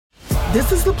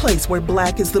This is the place where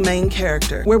Black is the main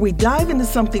character, where we dive into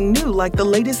something new like the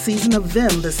latest season of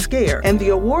Them, The Scare, and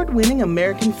the award-winning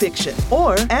American Fiction.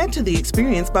 Or add to the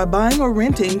experience by buying or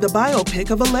renting the biopic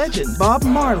of a legend, Bob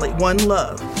Marley, One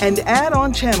Love. And add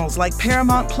on channels like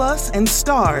Paramount Plus and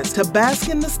Stars to bask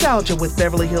in nostalgia with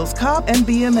Beverly Hills Cop and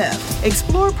BMF.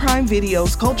 Explore Prime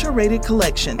Video's culture-rated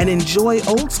collection and enjoy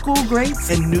old school greats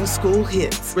and new school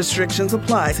hits. Restrictions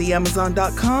apply. See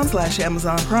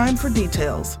Amazon.com/Amazon Prime for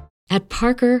details. At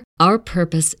Parker, our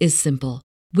purpose is simple.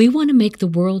 We want to make the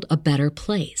world a better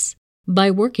place by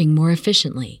working more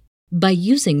efficiently, by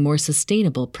using more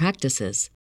sustainable practices,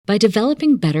 by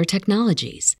developing better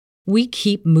technologies. We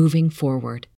keep moving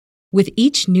forward. With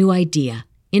each new idea,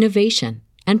 innovation,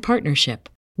 and partnership,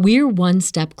 we're one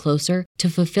step closer to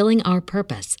fulfilling our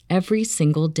purpose every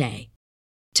single day.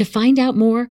 To find out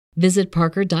more, visit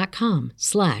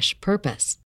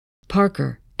parker.com/purpose.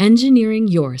 Parker, engineering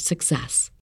your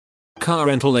success. Car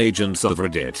rental agents of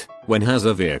Reddit. When has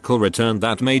a vehicle returned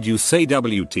that made you say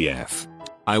WTF?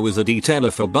 I was a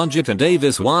detailer for Budget and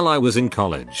Davis while I was in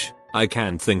college. I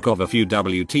can think of a few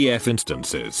WTF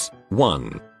instances.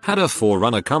 1. Had a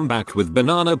 4Runner come back with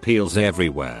banana peels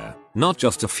everywhere. Not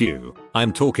just a few,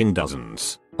 I'm talking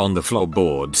dozens. On the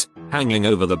floorboards, hanging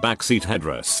over the backseat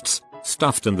headrests,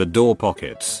 stuffed in the door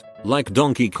pockets, like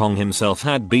Donkey Kong himself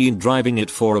had been driving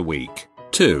it for a week.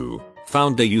 2.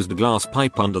 Found a used glass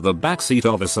pipe under the backseat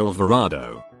of a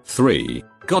Silverado. 3.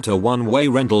 Got a one-way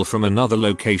rental from another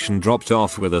location dropped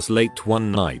off with us late one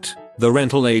night. The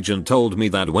rental agent told me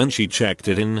that when she checked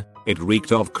it in, it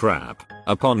reeked of crap.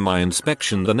 Upon my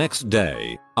inspection the next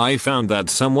day, I found that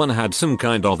someone had some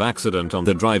kind of accident on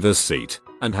the driver's seat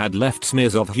and had left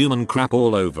smears of human crap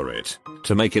all over it.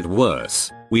 To make it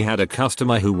worse, we had a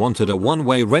customer who wanted a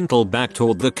one-way rental back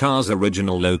toward the car's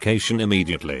original location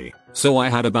immediately. So I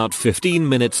had about 15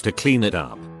 minutes to clean it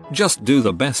up. Just do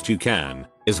the best you can,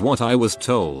 is what I was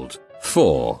told.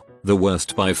 4. The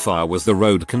worst by far was the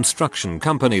road construction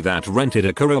company that rented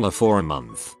a Corolla for a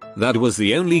month. That was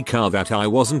the only car that I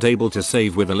wasn't able to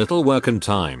save with a little work and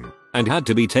time, and had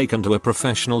to be taken to a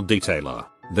professional detailer.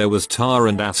 There was tar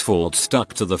and asphalt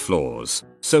stuck to the floors,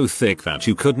 so thick that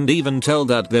you couldn't even tell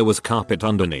that there was carpet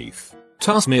underneath.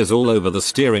 Tar smears all over the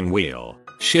steering wheel,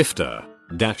 shifter,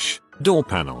 dash, door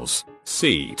panels,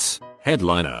 seats,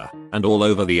 headliner, and all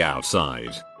over the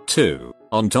outside. 2.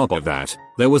 On top of that,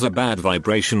 there was a bad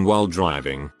vibration while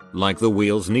driving, like the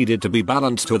wheels needed to be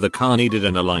balanced or the car needed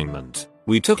an alignment.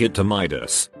 We took it to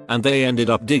Midas, and they ended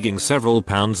up digging several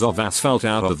pounds of asphalt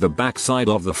out of the backside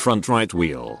of the front right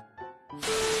wheel.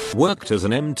 Worked as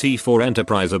an MT for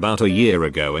Enterprise about a year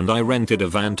ago, and I rented a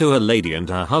van to a lady and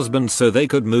her husband so they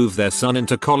could move their son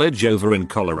into college over in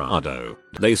Colorado.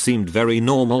 They seemed very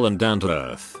normal and down to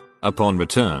earth. Upon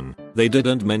return, they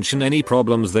didn't mention any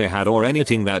problems they had or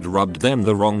anything that rubbed them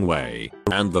the wrong way,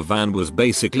 and the van was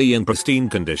basically in pristine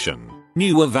condition.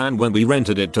 Newer van when we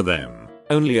rented it to them.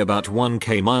 Only about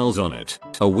 1k miles on it.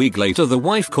 A week later the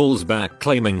wife calls back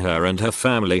claiming her and her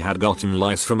family had gotten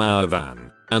lice from our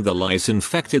van, and the lice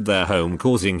infected their home,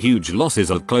 causing huge losses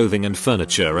of clothing and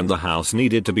furniture, and the house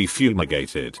needed to be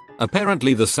fumigated.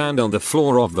 Apparently the sand on the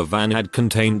floor of the van had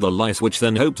contained the lice, which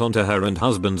then hopped onto her and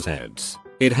husband's heads.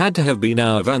 It had to have been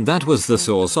our van that was the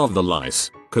source of the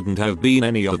lice. Couldn't have been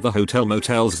any of the hotel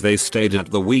motels they stayed at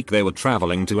the week they were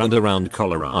traveling to and around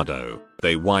Colorado.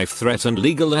 Their wife threatened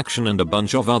legal action and a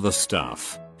bunch of other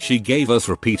stuff. She gave us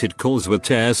repeated calls with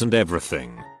tears and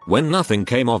everything. When nothing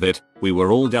came of it, we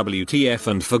were all WTF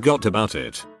and forgot about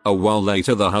it. A while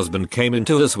later the husband came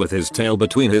into us with his tail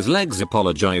between his legs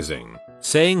apologizing,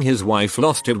 saying his wife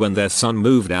lost it when their son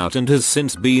moved out and has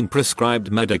since been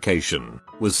prescribed medication.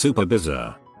 Was super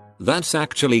bizarre. That's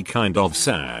actually kind of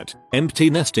sad. Empty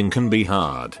nesting can be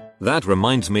hard. That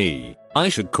reminds me, I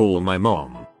should call my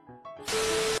mom.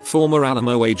 Former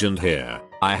Alamo agent here.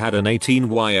 I had an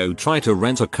 18-year-old try to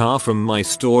rent a car from my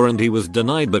store and he was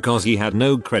denied because he had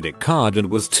no credit card and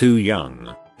was too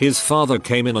young. His father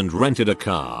came in and rented a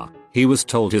car. He was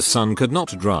told his son could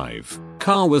not drive.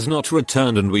 Car was not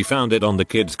returned and we found it on the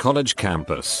kid's college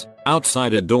campus,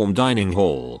 outside a dorm dining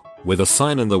hall, with a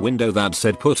sign in the window that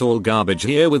said "Put all garbage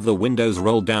here," with the windows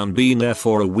rolled down. Been there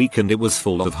for a week and it was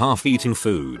full of half-eaten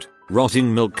food,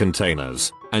 rotting milk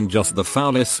containers, and just the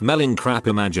foulest smelling crap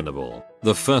imaginable.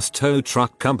 The first tow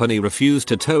truck company refused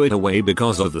to tow it away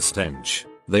because of the stench.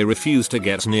 They refused to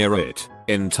get near it.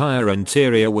 Entire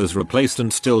interior was replaced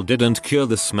and still didn't cure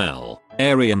the smell.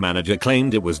 Area manager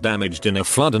claimed it was damaged in a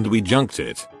flood and we junked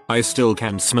it. I still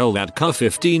can smell that car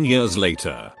 15 years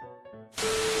later.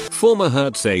 Former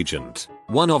Hertz agent.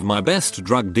 One of my best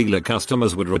drug dealer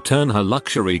customers would return her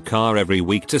luxury car every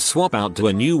week to swap out to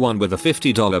a new one with a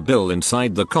 $50 bill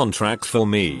inside the contract for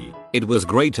me. It was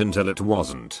great until it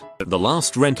wasn't. The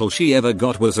last rental she ever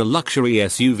got was a luxury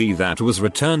SUV that was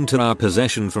returned to our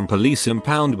possession from police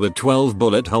impound with 12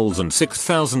 bullet holes and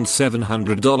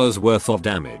 $6,700 worth of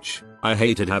damage. I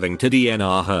hated having to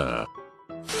DNR her.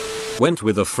 Went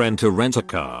with a friend to rent a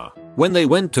car. When they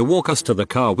went to walk us to the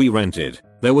car we rented,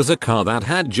 there was a car that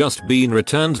had just been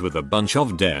returned with a bunch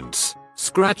of dents,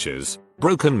 scratches,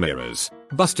 broken mirrors,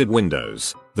 busted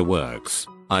windows, the works.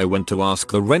 I went to ask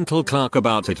the rental clerk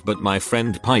about it, but my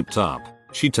friend piped up.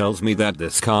 She tells me that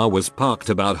this car was parked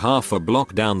about half a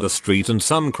block down the street and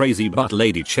some crazy butt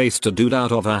lady chased a dude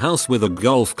out of her house with a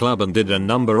golf club and did a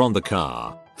number on the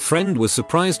car. Friend was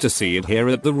surprised to see it here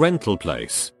at the rental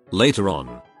place. Later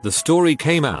on, the story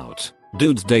came out.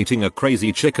 Dude's dating a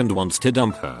crazy chick and wants to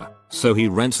dump her, so he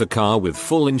rents a car with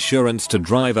full insurance to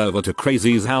drive over to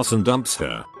Crazy's house and dumps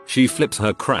her. She flips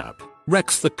her crap,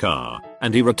 wrecks the car,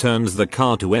 and he returns the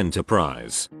car to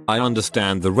Enterprise. I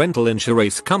understand the rental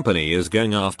insurance company is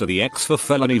going after the ex for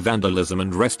felony vandalism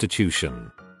and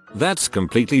restitution. That's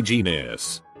completely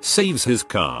genius. Saves his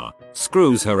car,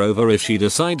 screws her over if she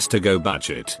decides to go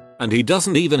batshit, and he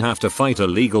doesn't even have to fight a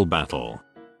legal battle.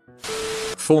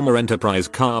 Former Enterprise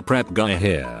car prep guy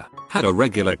here. Had a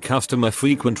regular customer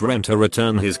frequent renter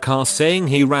return his car saying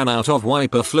he ran out of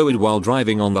wiper fluid while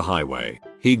driving on the highway.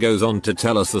 He goes on to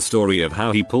tell us the story of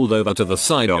how he pulled over to the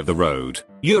side of the road,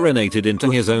 urinated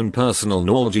into his own personal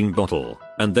Nalgene bottle,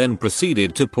 and then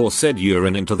proceeded to pour said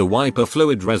urine into the wiper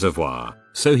fluid reservoir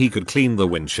so he could clean the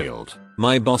windshield.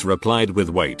 My boss replied with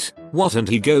 "Wait, what?" and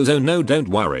he goes, "Oh no, don't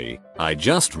worry. I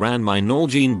just ran my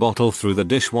Nalgene bottle through the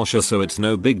dishwasher so it's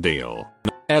no big deal."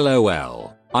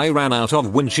 LOL. I ran out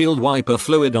of windshield wiper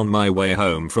fluid on my way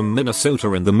home from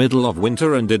Minnesota in the middle of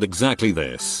winter and did exactly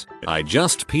this. I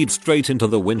just peed straight into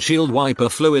the windshield wiper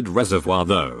fluid reservoir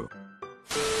though.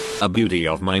 A buddy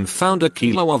of mine found a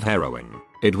kilo of heroin.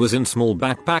 It was in small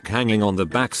backpack hanging on the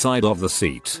backside of the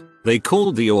seat. They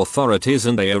called the authorities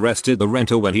and they arrested the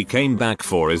renter when he came back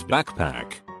for his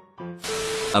backpack.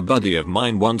 A buddy of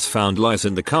mine once found lice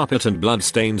in the carpet and blood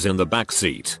stains in the back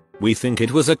seat. We think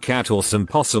it was a cat or some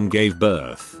possum gave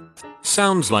birth.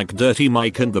 Sounds like Dirty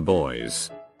Mike and the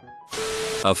Boys.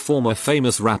 A former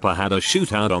famous rapper had a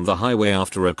shootout on the highway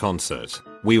after a concert.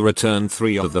 We returned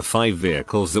 3 of the 5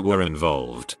 vehicles that were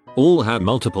involved. All had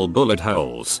multiple bullet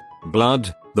holes,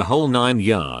 blood, the whole 9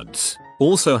 yards.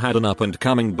 Also had an up and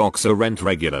coming boxer rent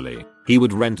regularly. He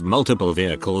would rent multiple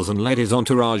vehicles and let his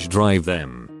entourage drive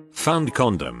them. Found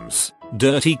condoms,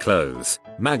 dirty clothes,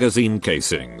 magazine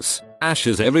casings,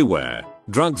 ashes everywhere,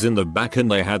 drugs in the back, and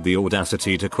they had the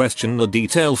audacity to question the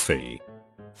detail fee.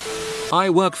 I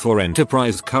work for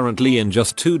Enterprise currently, and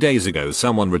just 2 days ago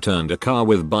someone returned a car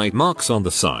with bite marks on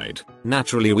the side.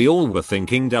 Naturally we all were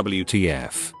thinking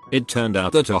WTF. It turned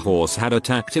out that a horse had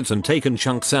attacked it and taken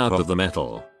chunks out of the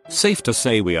metal. Safe to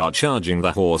say we are charging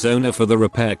the horse owner for the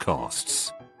repair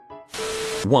costs.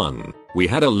 1. We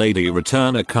had a lady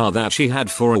return a car that she had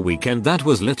for a weekend that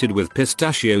was littered with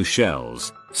pistachio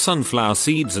shells, sunflower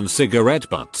seeds and cigarette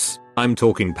butts. I'm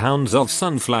talking pounds of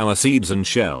sunflower seeds and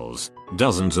shells,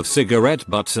 dozens of cigarette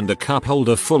butts and a cup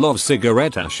holder full of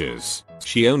cigarette ashes.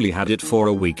 She only had it for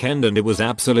a weekend and it was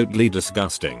absolutely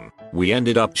disgusting. We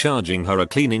ended up charging her a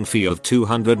cleaning fee of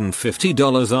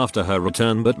 $250 after her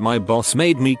return, but my boss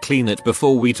made me clean it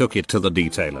before we took it to the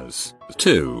detailers.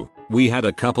 2. We had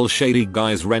a couple shady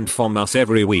guys rent from us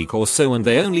every week or so and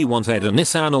they only wanted a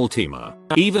Nissan Altima.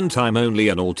 Even time only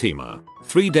an Altima.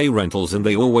 3-day rentals and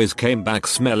they always came back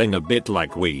smelling a bit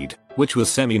like weed, which was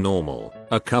semi-normal.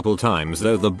 A couple times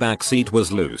though the back seat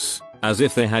was loose, as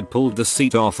if they had pulled the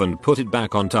seat off and put it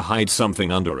back on to hide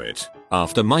something under it.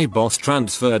 After my boss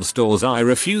transferred stores I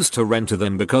refused to rent to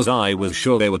them because I was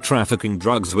sure they were trafficking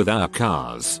drugs with our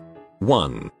cars.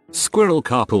 1. Squirrel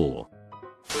carpool.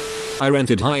 I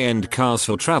rented high-end cars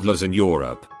for travelers in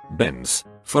Europe. Benz,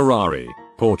 Ferrari,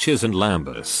 Porsches and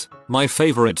Lambos. My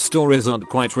favorite stories aren't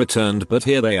quite returned, but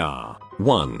here they are.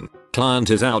 1.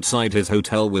 Client is outside his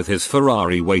hotel with his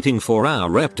Ferrari waiting for our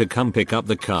rep to come pick up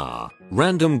the car.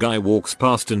 Random guy walks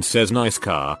past and says, "Nice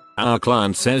car." Our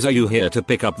client says, "Are you here to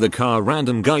pick up the car?"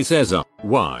 Random guy says,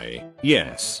 "Why,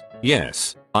 yes,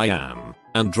 I am,"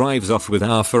 and drives off with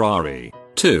our Ferrari.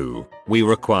 2. We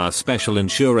require special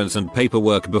insurance and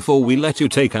paperwork before we let you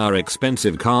take our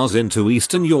expensive cars into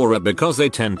Eastern Europe because they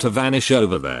tend to vanish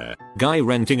over there. Guy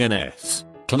renting an S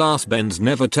Class Benz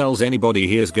never tells anybody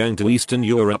he is going to Eastern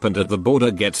Europe and at the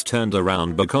border gets turned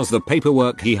around because the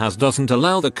paperwork he has doesn't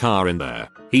allow the car in there.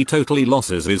 He totally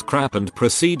loses his crap and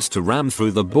proceeds to ram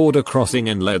through the border crossing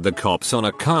and led the cops on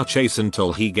a car chase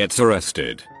until he gets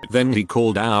arrested. Then he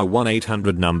called our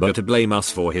 1-800 number to blame us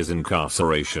for his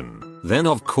incarceration. Then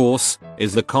of course,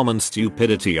 is the common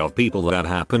stupidity of people that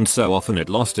happened so often it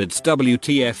lost its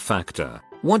WTF factor.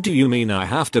 What do you mean I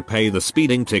have to pay the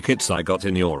speeding tickets I got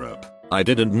in Europe? I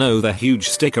didn't know the huge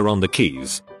sticker on the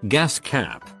keys. Gas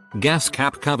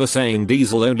cap cover saying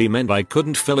diesel only meant I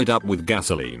couldn't fill it up with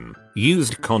gasoline.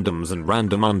 Used condoms and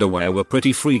random underwear were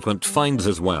pretty frequent finds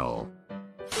as well.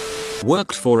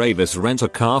 Worked for Avis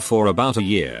Rent-A-Car for about a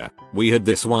year. We had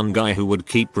this one guy who would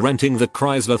keep renting the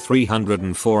Chrysler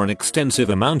 300 for an extensive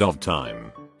amount of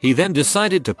time. He then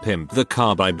decided to pimp the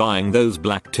car by buying those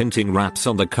black tinting wraps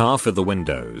on the car for the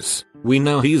windows. We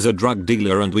know he's a drug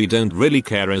dealer and we don't really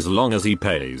care as long as he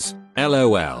pays.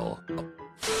 LOL.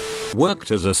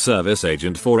 Worked as a service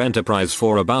agent for Enterprise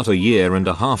for about a year and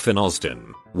a half in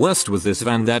Austin. Worst was this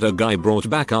van that a guy brought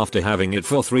back after having it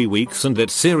for 3 weeks and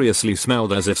it seriously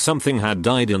smelled as if something had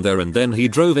died in there and then he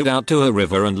drove it out to a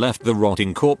river and left the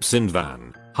rotting corpse in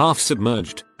van, half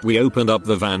submerged. We opened up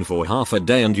the van for half a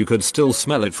day and you could still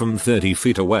smell it from 30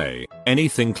 feet away.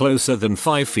 Anything closer than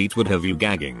 5 feet would have you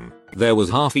gagging. There was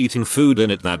half-eaten food in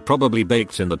it that probably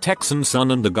baked in the Texan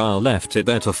sun and the guy left it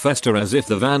there to fester as if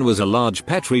the van was a large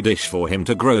petri dish for him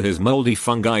to grow his moldy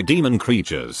fungi demon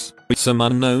creatures. Some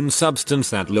unknown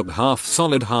substance that looked half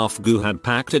solid half goo had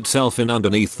packed itself in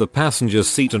underneath the passenger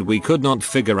seat and we could not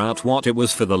figure out what it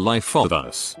was for the life of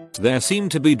us. There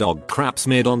seemed to be dog crap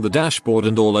smeared on the dashboard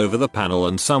and all over the panel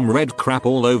and some red crap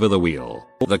all over the wheel.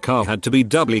 The car had to be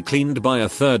doubly cleaned by a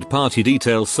third-party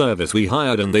detail service we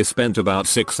hired and they spent about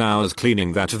 6 hours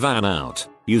cleaning that van out,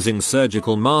 using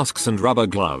surgical masks and rubber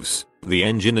gloves. The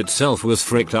engine itself was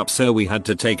fricked up so we had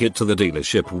to take it to the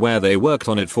dealership where they worked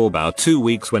on it for about 2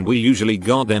 weeks when we usually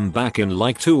got them back in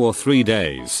like 2 or 3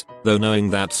 days. Though knowing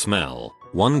that smell,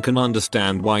 one can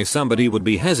understand why somebody would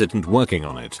be hesitant working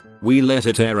on it. We let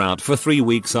it air out for 3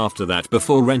 weeks after that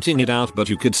before renting it out but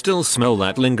you could still smell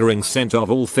that lingering scent of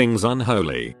all things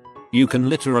unholy. You can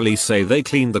literally say they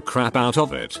cleaned the crap out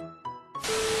of it.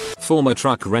 Former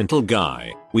truck rental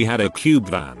guy. We had a cube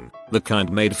van, the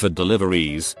kind made for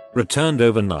deliveries, returned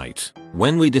overnight.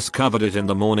 When we discovered it in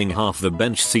the morning half the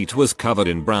bench seat was covered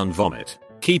in brown vomit.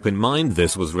 Keep in mind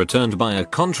this was returned by a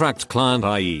contract client,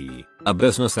 i.e. a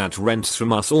business that rents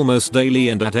from us almost daily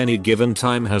and at any given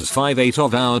time has 5-8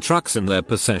 of our trucks in their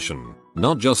possession,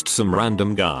 not just some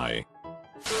random guy.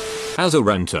 As a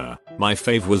renter, my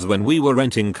fave was when we were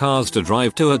renting cars to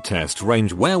drive to a test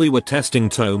range where we were testing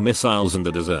tow missiles in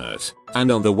the desert, and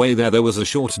on the way there was a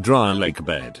short dry lake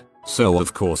bed. So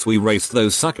of course we raced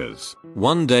those suckers.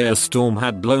 One day a storm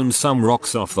had blown some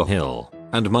rocks off the hill,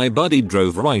 and my buddy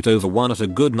drove right over one at a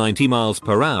good 90 miles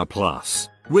per hour plus.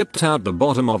 Ripped out the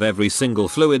bottom of every single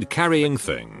fluid carrying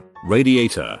thing.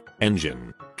 Radiator,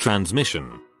 engine,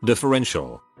 transmission,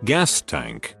 differential, gas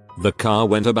tank. The car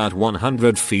went about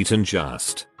 100 feet and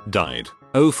just died.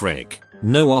 Oh frick.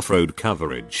 No off-road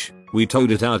coverage. We towed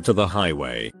it out to the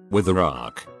highway with a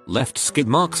rock. Left skid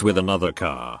marks with another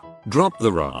car. Dropped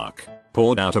the rock.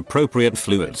 Poured out appropriate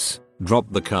fluids.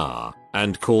 Dropped the car.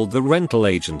 And called the rental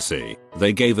agency.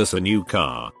 They gave us a new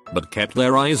car, but kept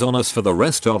their eyes on us for the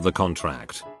rest of the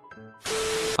contract.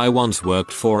 I once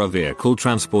worked for a vehicle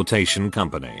transportation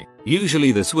company.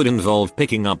 Usually this would involve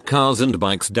picking up cars and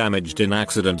bikes damaged in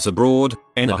accidents abroad.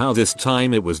 Anyhow this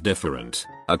time it was different.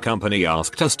 A company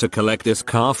asked us to collect this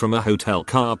car from a hotel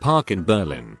car park in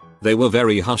Berlin. They were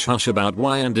very hush hush about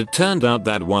why and it turned out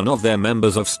that one of their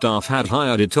members of staff had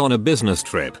hired it on a business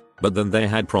trip, but then they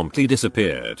had promptly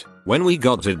disappeared. When we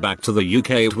got it back to the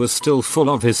UK it was still full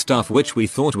of his stuff which we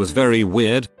thought was very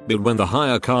weird, but when the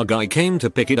hire car guy came to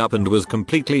pick it up and was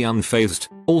completely unfazed,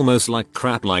 almost like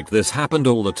crap like this happened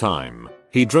all the time.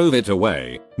 He drove it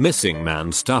away, missing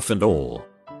man stuff and all.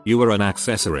 You were an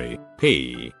accessory,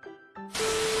 P.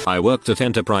 I worked at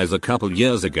Enterprise a couple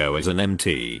years ago as an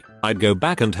MT. I'd go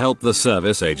back and help the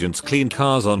service agents clean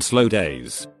cars on slow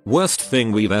days. Worst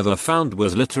thing we've ever found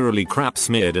was literally crap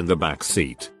smeared in the back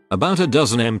seat. About a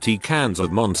dozen empty cans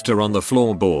of Monster on the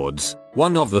floorboards.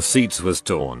 One of the seats was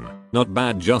torn. Not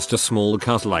bad, just a small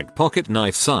cut like pocket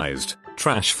knife sized.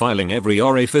 Trash filing every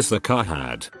orifice the car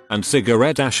had. And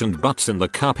cigarette ash and butts in the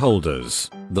cup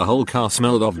holders. The whole car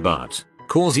smelled of butt.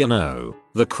 Cause you know,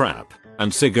 the crap.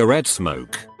 And cigarette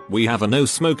smoke. We have a no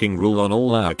smoking rule on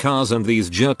all our cars and these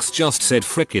jerks just said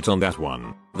frick it on that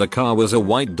one. The car was a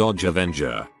white Dodge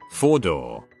Avenger,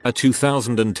 4-door, A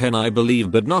 2010 I believe,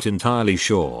 but not entirely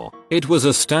sure. It was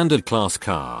a standard class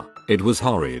car. It was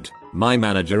horrid. My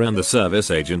manager and the service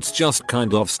agents just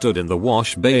kind of stood in the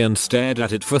wash bay and stared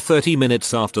at it for 30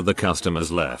 minutes after the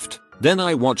customers left. Then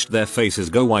I watched their faces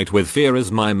go white with fear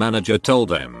as my manager told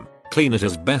them, "Clean it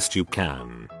as best you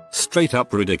can." Straight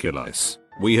up ridiculous.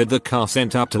 We had the car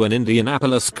sent up to an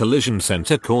Indianapolis collision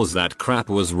center cause that crap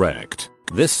was wrecked.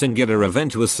 This singular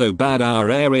event was so bad our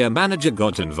area manager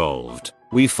got involved.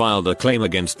 We filed a claim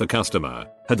against the customer,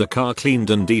 had the car cleaned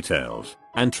and detailed,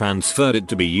 and transferred it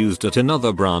to be used at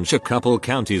another branch a couple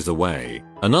counties away.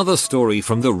 Another story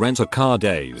from the rent-a-car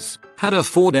days. Had a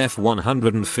Ford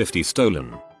F-150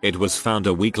 stolen. It was found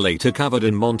a week later covered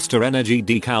in Monster Energy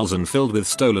decals and filled with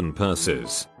stolen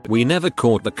purses. We never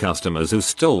caught the customers who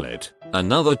stole it.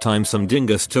 Another time some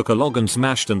dingus took a log and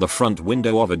smashed in the front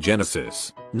window of a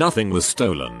Genesis. Nothing was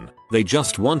stolen. They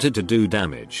just wanted to do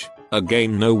damage.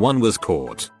 Again, no one was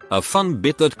caught. A fun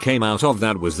bit that came out of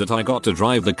that was that I got to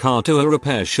drive the car to a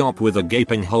repair shop with a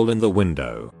gaping hole in the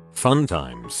window. Fun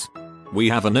times. We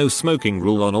have a no smoking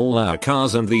rule on all our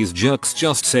cars and these jerks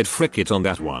just said frick it on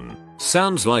that one.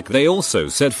 Sounds like they also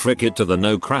said frick it to the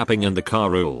no crapping in the car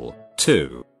rule,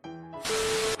 too.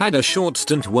 Had a short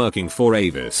stint working for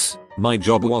Avis. My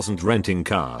job wasn't renting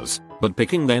cars, but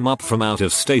picking them up from out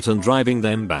of state and driving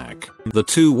them back. The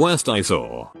two worst I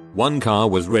saw. One car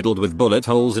was riddled with bullet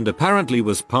holes and apparently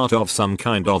was part of some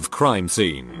kind of crime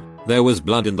scene. There was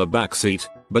blood in the backseat,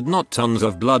 but not tons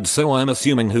of blood, so I'm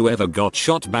assuming whoever got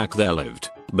shot back there lived.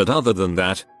 But other than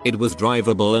that, it was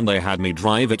drivable and they had me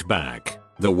drive it back.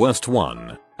 The worst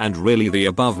one, and really the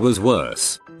above was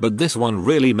worse, but this one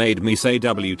really made me say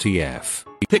WTF.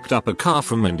 Picked up a car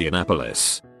from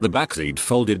Indianapolis. The backseat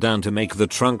folded down to make the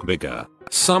trunk bigger.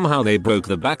 Somehow they broke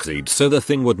the backseat so the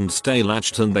thing wouldn't stay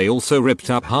latched, and they also ripped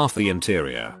up half the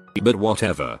interior. But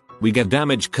whatever. We get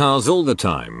damaged cars all the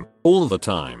time. All the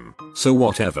time. So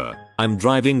whatever. I'm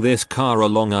driving this car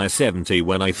along I-70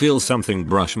 when I feel something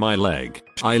brush my leg.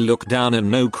 I look down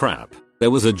and no crap. There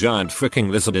was a giant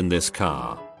freaking lizard in this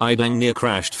car. I dang near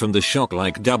crashed from the shock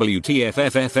like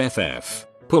WTFFFFF.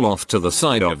 Pull off to the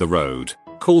side of the road.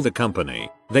 Call the company.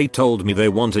 They told me they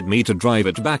wanted me to drive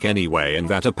it back anyway and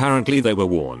that apparently they were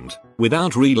warned,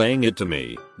 without relaying it to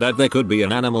me, that there could be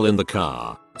an animal in the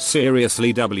car.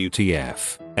 Seriously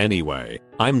WTF. Anyway,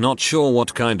 I'm not sure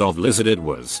what kind of lizard it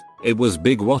was. It was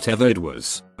big whatever it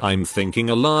was. I'm thinking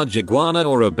a large iguana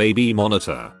or a baby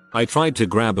monitor. I tried to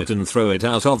grab it and throw it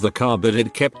out of the car, but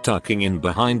it kept tucking in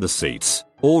behind the seats,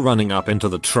 or running up into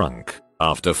the trunk.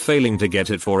 After failing to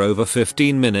get it for over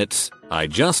 15 minutes, I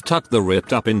just tucked the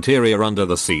ripped up interior under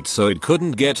the seat so it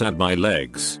couldn't get at my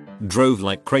legs. Drove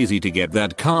like crazy to get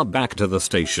that car back to the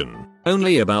station.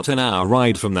 Only about an hour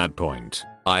ride from that point.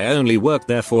 I only worked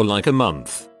there for like a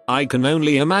month. I can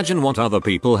only imagine what other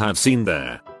people have seen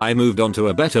there. I moved on to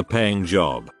a better paying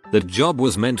job. That job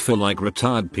was meant for like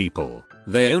retired people.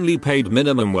 They only paid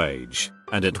minimum wage,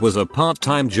 and it was a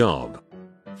part-time job.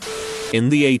 In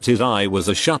the 80s I was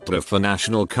a shuttler for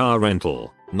National Car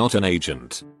Rental, not an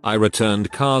agent. I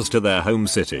returned cars to their home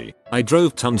city. I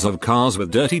drove tons of cars with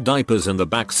dirty diapers in the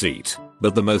back seat,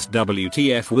 but the most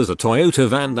WTF was a Toyota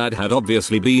van that had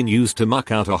obviously been used to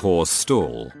muck out a horse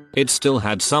stall. It still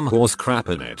had some horse crap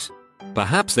in it.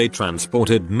 Perhaps they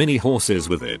transported mini horses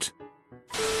with it.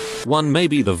 One,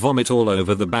 maybe the vomit all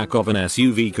over the back of an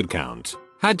SUV could count.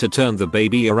 Had to turn the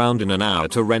baby around in an hour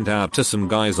to rent out to some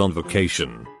guys on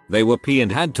vacation. They were pee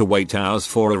and had to wait hours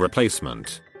for a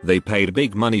replacement. They paid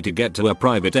big money to get to a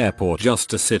private airport just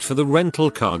to sit for the rental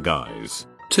car guys.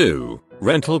 2.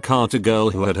 Rental car to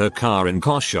girl who had her car in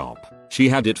car shop. She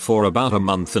had it for about a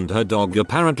month and her dog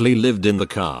apparently lived in the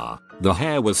car. The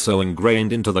hair was so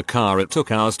ingrained into the car it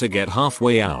took hours to get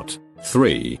halfway out.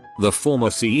 3. The former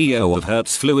CEO of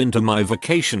Hertz flew into my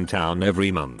vacation town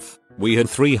every month. We had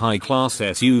 3 high-class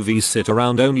SUVs sit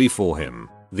around only for him.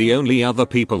 The only other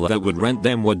people that would rent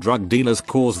them were drug dealers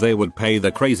cause they would pay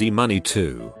the crazy money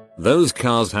too. Those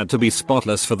cars had to be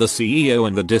spotless for the CEO,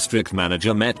 and the district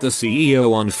manager met the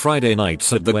CEO on Friday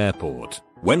nights at the airport.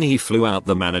 When he flew out,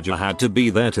 the manager had to be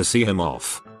there to see him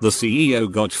off. The CEO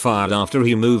got fired after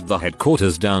he moved the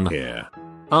headquarters down here.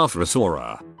 After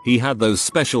Sora, he had those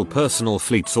special personal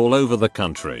fleets all over the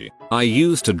country. I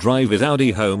used to drive his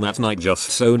Audi home at night just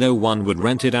so no one would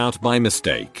rent it out by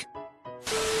mistake.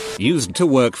 Used to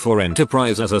work for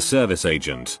Enterprise as a service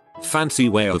agent. Fancy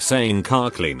way of saying car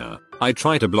cleaner. I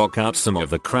try to block out some of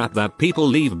the crap that people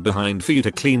leave behind for you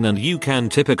to clean, and you can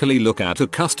typically look at a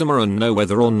customer and know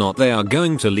whether or not they are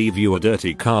going to leave you a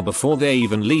dirty car before they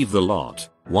even leave the lot.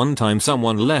 One time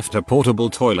someone left a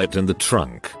portable toilet in the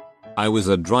trunk. I was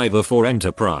a driver for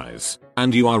Enterprise,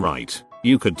 and you are right,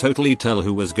 you could totally tell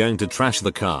who was going to trash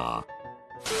the car.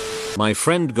 My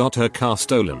friend got her car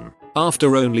stolen.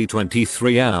 After only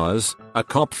 23 hours, a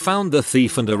cop found the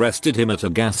thief and arrested him at a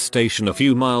gas station a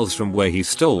few miles from where he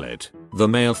stole it. The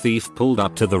male thief pulled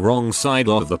up to the wrong side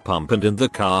of the pump and in the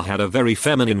car had a very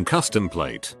feminine custom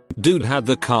plate. Dude had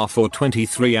the car for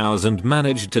 23 hours and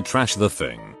managed to trash the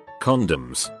thing.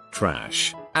 Condoms,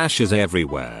 trash, ashes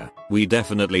everywhere. We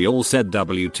definitely all said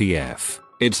WTF.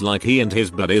 It's like he and his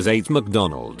buddies ate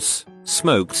McDonald's,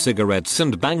 smoked cigarettes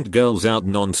and banged girls out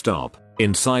non-stop,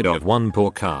 inside of one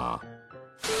poor car.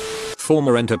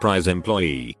 Former Enterprise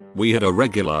employee, we had a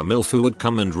regular MILF who would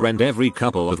come and rent every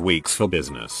couple of weeks for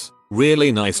business.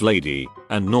 Really nice lady,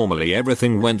 and normally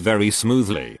everything went very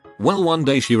smoothly. Well, one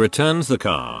day she returns the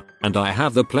car, and I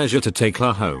have the pleasure to take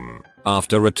her home.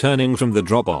 After returning from the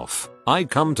drop-off, I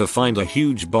come to find a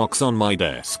huge box on my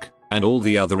desk, and all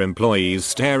the other employees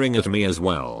staring at me as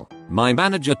well. My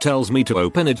manager tells me to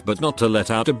open it but not to let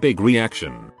out a big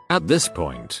reaction. At this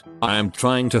point, I am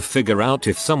trying to figure out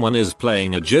if someone is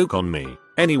playing a joke on me.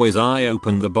 Anyways, I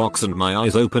opened the box and my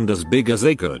eyes opened as big as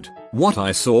they could. What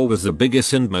I saw was the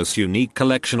biggest and most unique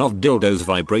collection of dildos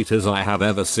vibrators I have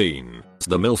ever seen.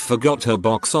 The MILF forgot her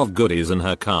box of goodies in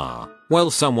her car. Well,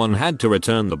 someone had to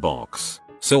return the box,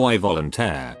 so I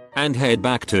volunteer and head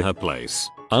back to her place.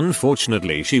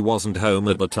 Unfortunately, she wasn't home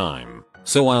at the time,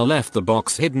 so I left the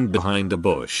box hidden behind a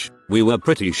bush. We were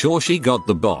pretty sure she got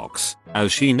the box,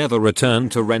 as she never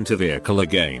returned to rent a vehicle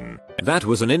again. That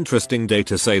was an interesting day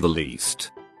to say the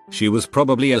least. She was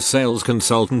probably a sales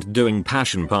consultant doing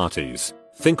passion parties,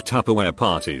 think Tupperware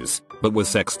parties, but with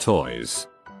sex toys.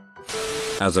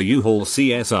 As a U-Haul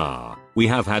CSR, we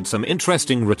have had some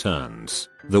interesting returns.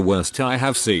 The worst I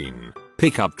have seen.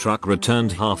 Pickup truck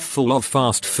returned half full of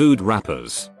fast food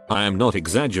wrappers. I am not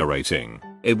exaggerating.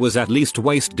 It was at least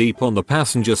waist deep on the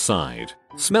passenger side.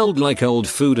 Smelled like old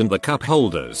food in the cup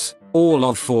holders. All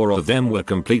of 4 of them were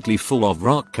completely full of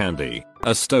rock candy.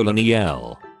 A stolen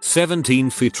EL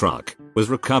 17-foot truck was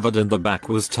recovered and the back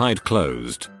was tied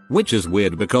closed, which is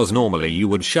weird because normally you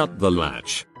would shut the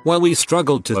latch. Well, we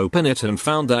struggled to open it and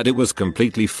found that it was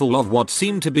completely full of what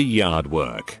seemed to be yard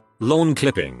work. Lawn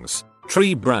clippings,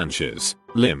 tree branches,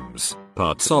 limbs,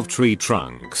 parts of tree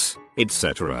trunks,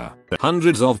 etc.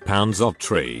 Hundreds of pounds of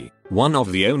tree. One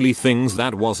of the only things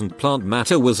that wasn't plant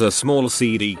matter was a small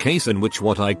CD case in which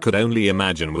what I could only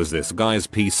imagine was this guy's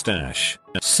pea stash.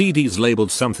 CDs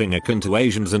labeled something akin to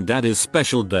Asians and Daddy's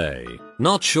Special Day.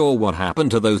 Not sure what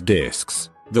happened to those discs.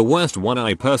 The worst one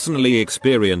I personally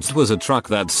experienced was a truck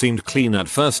that seemed clean at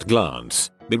first glance,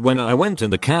 but when I went in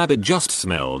the cab it just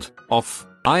smelled off.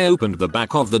 I opened the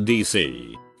back of the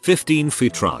DC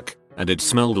 15-foot truck, and it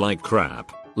smelled like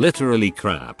crap. Literally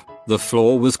crap. The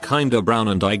floor was kinda brown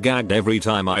and I gagged every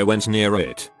time I went near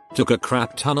it. Took a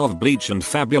crap ton of bleach and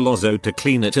Fabuloso to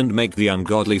clean it and make the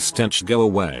ungodly stench go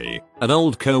away. An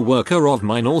old co-worker of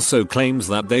mine also claims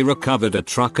that they recovered a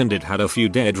truck and it had a few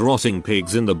dead rotting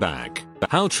pigs in the back.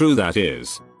 How true that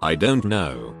is, I don't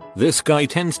know. This guy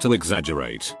tends to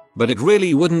exaggerate, but it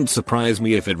really wouldn't surprise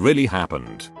me if it really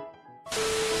happened.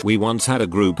 We once had a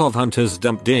group of hunters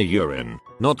dump deer urine,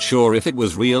 not sure if it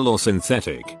was real or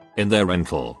synthetic, in their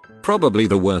rental. Probably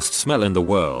the worst smell in the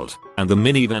world, and the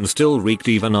minivan still reeked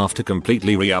even after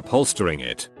completely reupholstering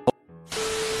it.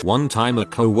 One time a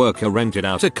co-worker rented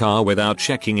out a car without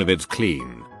checking if it's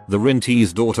clean. The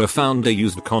rentee's daughter found a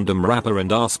used condom wrapper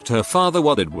and asked her father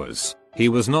what it was. He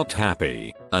was not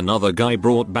happy. Another guy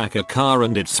brought back a car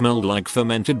and it smelled like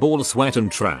fermented ball sweat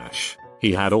and trash.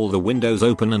 He had all the windows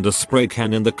open and a spray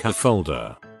can in the cup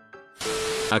holder.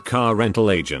 A car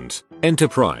rental agent,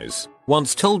 Enterprise,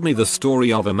 once told me the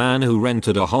story of a man who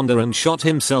rented a Honda and shot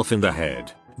himself in the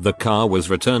head. The car was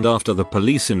returned after the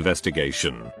police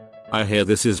investigation. I hear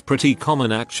this is pretty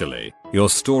common actually. Your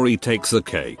story takes the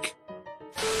cake.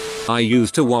 I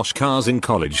used to wash cars in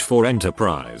college for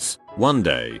Enterprise. One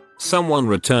day, someone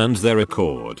returned their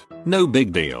Accord. No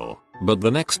big deal. But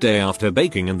the next day after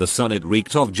baking in the sun it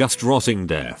reeked of just rotting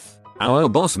death. Our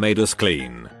boss made us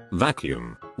clean,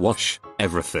 vacuum, wash,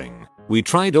 everything. We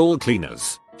tried all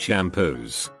cleaners,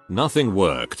 shampoos. Nothing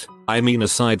worked. I mean,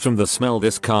 aside from the smell,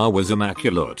 this car was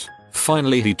immaculate.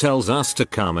 Finally he tells us to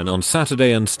come in on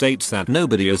Saturday and states that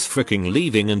nobody is freaking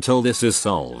leaving until this is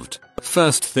solved.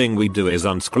 First thing we do is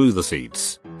unscrew the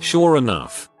seats. Sure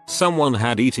enough, someone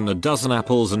had eaten a dozen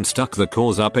apples and stuck the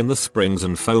cores up in the springs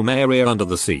and foam area under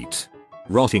the seat.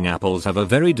 Rotting apples have a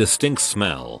very distinct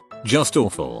smell. Just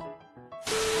awful.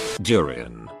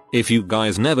 Durian. If you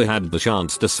guys never had the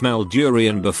chance to smell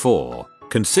durian before,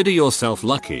 consider yourself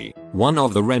lucky. One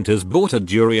of the renters bought a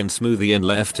durian smoothie and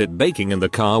left it baking in the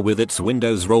car with its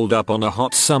windows rolled up on a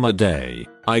hot summer day.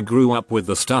 I grew up with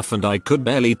the stuff and I could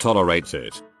barely tolerate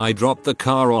it. I dropped the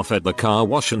car off at the car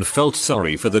wash and felt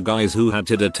sorry for the guys who had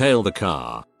to detail the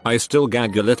car. I still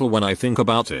gag a little when I think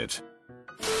about it.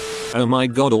 Oh my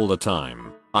god, all the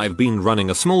time. I've been running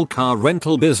a small car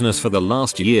rental business for the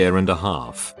last year and a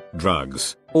half.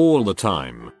 Drugs. All the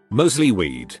time. Mostly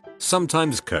weed.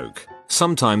 Sometimes coke.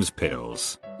 Sometimes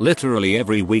pills. Literally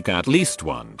every week at least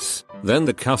once. Then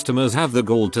the customers have the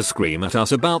gall to scream at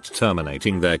us about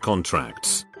terminating their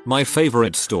contracts. My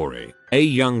favorite story. A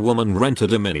young woman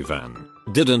rented a minivan.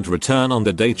 Didn't return on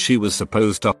the date she was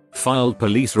supposed to. Filed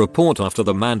police report after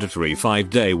the mandatory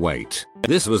 5-day wait.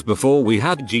 This was before we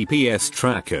had GPS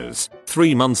trackers.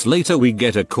 3 months later we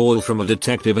get a call from a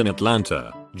detective in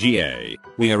Atlanta, GA.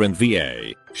 We are in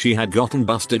VA. She had gotten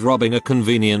busted robbing a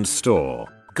convenience store.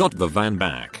 Got the van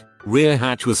back. Rear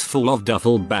hatch was full of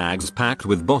duffel bags packed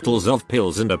with bottles of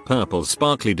pills and a purple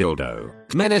sparkly dildo.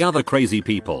 Many other crazy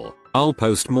people. I'll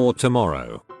post more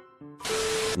tomorrow.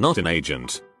 Not an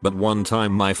agent, but one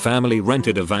time my family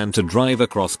rented a van to drive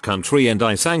across country and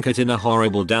I sank it in a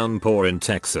horrible downpour in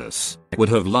Texas. Would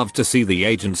have loved to see the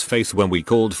agent's face when we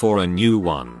called for a new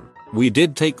one. We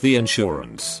did take the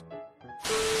insurance.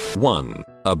 1.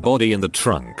 A body in the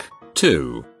trunk.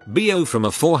 2. BO from a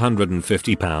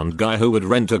 450-pound guy who would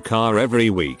rent a car every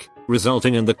week,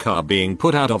 resulting in the car being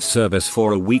put out of service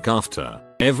for a week after.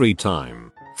 Every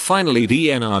time. Finally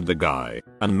DNR'd the guy,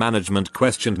 and management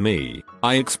questioned me.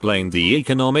 I explained the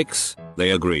economics,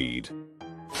 they agreed.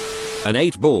 An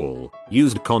 8-ball,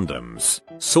 used condoms,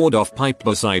 sawed-off pipe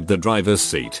beside the driver's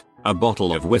seat, a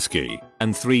bottle of whiskey,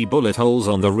 and 3 bullet holes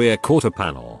on the rear quarter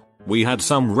panel. We had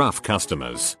some rough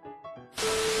customers.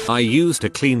 I used to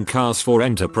clean cars for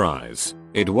Enterprise.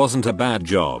 It wasn't a bad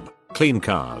job. Clean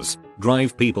cars,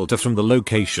 drive people to from the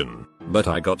location. But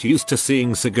I got used to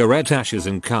seeing cigarette ashes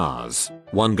in cars.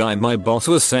 One guy my boss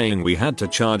was saying we had to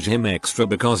charge him extra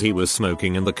because he was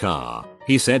smoking in the car.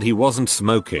 He said he wasn't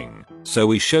smoking, so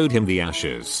we showed him the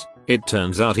ashes. It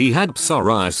turns out he had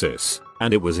psoriasis,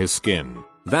 and it was his skin.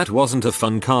 That wasn't a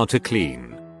fun car to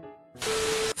clean.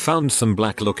 Found some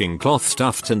black looking cloth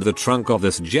stuffed in the trunk of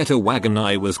this Jetta wagon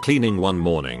I was cleaning one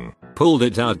morning. Pulled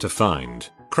it out to find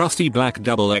crusty black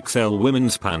XXL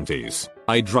women's panties.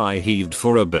 I dry heaved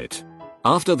for a bit.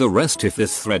 After the rest if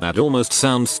this thread ad almost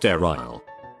sounds sterile.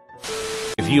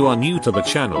 If you are new to the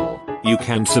channel, you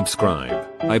can subscribe.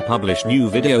 I publish new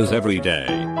videos every day.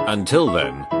 Until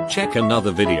then, check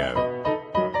another video.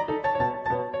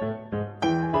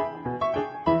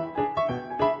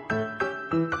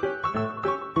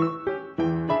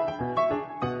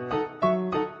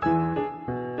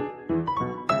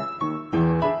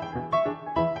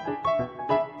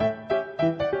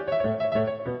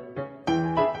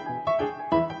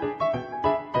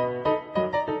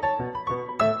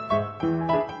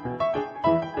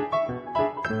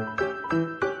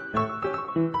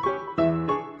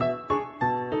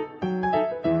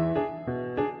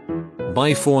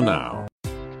 Bye for now.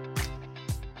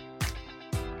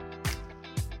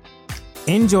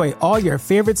 Enjoy all your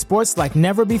favorite sports like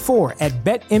never before at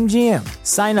BetMGM.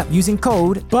 Sign up using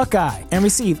code Buckeye and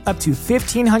receive up to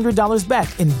 $1,500 back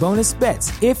in bonus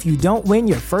bets if you don't win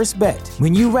your first bet.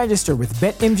 When you register with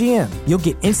BetMGM, you'll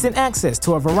get instant access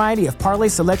to a variety of parlay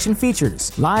selection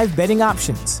features, live betting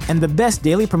options, and the best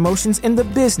daily promotions in the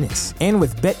business. And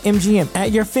with BetMGM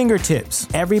at your fingertips,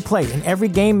 every play and every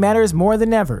game matters more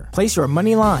than ever. Place your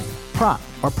money line, prop,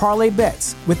 or parlay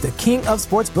bets with the king of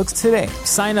sportsbooks today.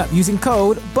 Sign up using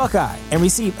code Buckeye and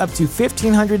receive up to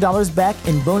 $1,500 back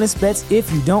in bonus bets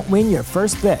if you don't win your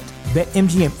first bet.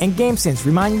 BetMGM and GameSense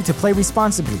remind you to play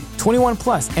responsibly. 21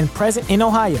 plus and present in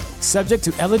Ohio, subject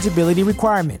to eligibility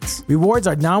requirements. Rewards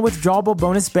are non-withdrawable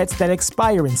bonus bets that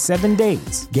expire in 7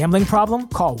 days. Gambling problem?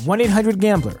 Call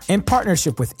 1-800-GAMBLER in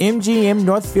partnership with MGM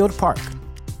Northfield Park.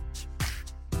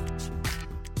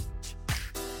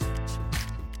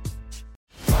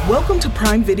 Welcome to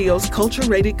Prime Video's Culture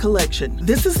Rated Collection.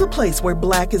 This is the place where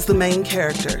Black is the main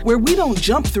character, where we don't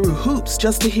jump through hoops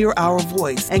just to hear our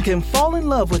voice and can fall in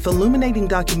love with illuminating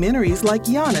documentaries like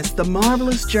Giannis, The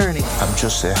Marvelous Journey. I'm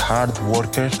just a hard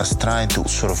worker that's trying to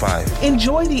survive.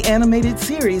 Enjoy the animated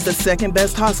series, The Second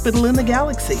Best Hospital in the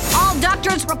Galaxy. All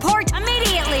doctors report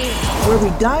immediately! Where we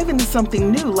dive into something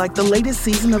new like the latest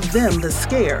season of Them, The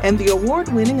Scare, and the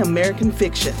award-winning American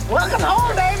Fiction. Welcome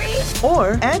home, baby!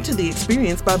 Or add to the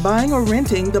experience by buying or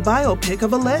renting the biopic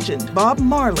of a legend, Bob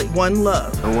Marley, One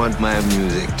Love. I want my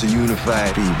music to unify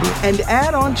people. And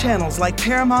add-on channels like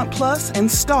Paramount Plus and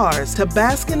Stars to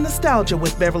bask in nostalgia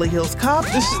with Beverly Hills Cop.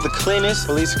 This is the cleanest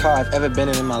police car I've ever been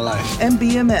in my life. And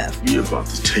BMF. You're about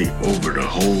to take over the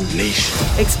whole nation.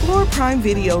 Explore Prime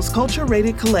Video's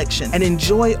culture-rated collection and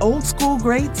enjoy old school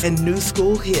greats and new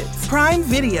school hits. Prime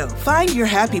Video. Find your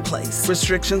happy place.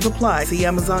 Restrictions apply. See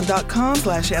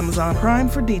Amazon.com/Amazon Prime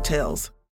for details.